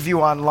 Those of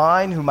you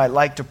online who might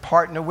like to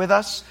partner with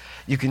us,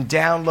 you can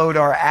download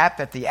our app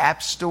at the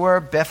App Store,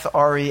 Beth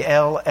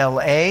Ariel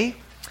LA,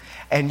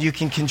 and you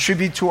can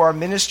contribute to our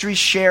ministry,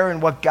 share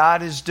in what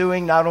God is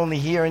doing, not only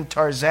here in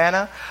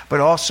Tarzana, but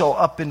also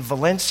up in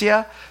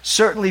Valencia.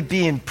 Certainly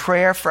be in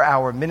prayer for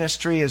our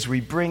ministry as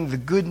we bring the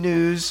good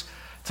news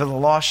to the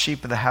lost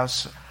sheep of the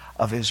house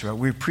of Israel.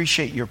 We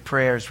appreciate your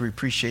prayers. We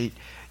appreciate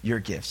your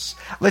gifts.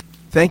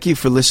 Thank you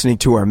for listening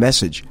to our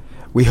message.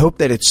 We hope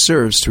that it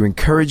serves to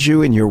encourage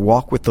you in your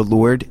walk with the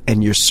Lord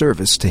and your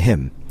service to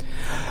him.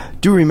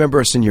 Do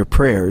remember us in your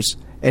prayers,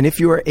 and if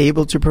you are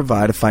able to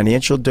provide a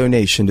financial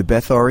donation to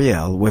Beth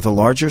Ariel, whether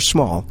large or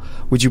small,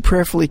 would you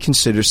prayerfully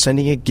consider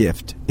sending a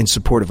gift in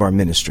support of our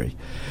ministry?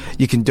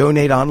 You can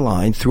donate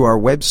online through our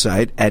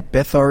website at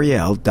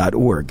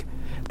bethariel.org.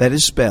 That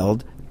is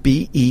spelled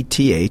BETHARIEL.org.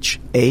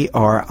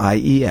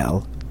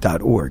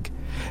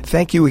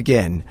 Thank you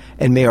again,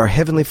 and may our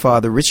Heavenly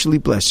Father richly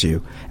bless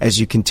you as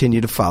you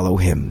continue to follow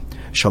him.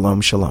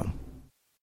 Shalom, shalom.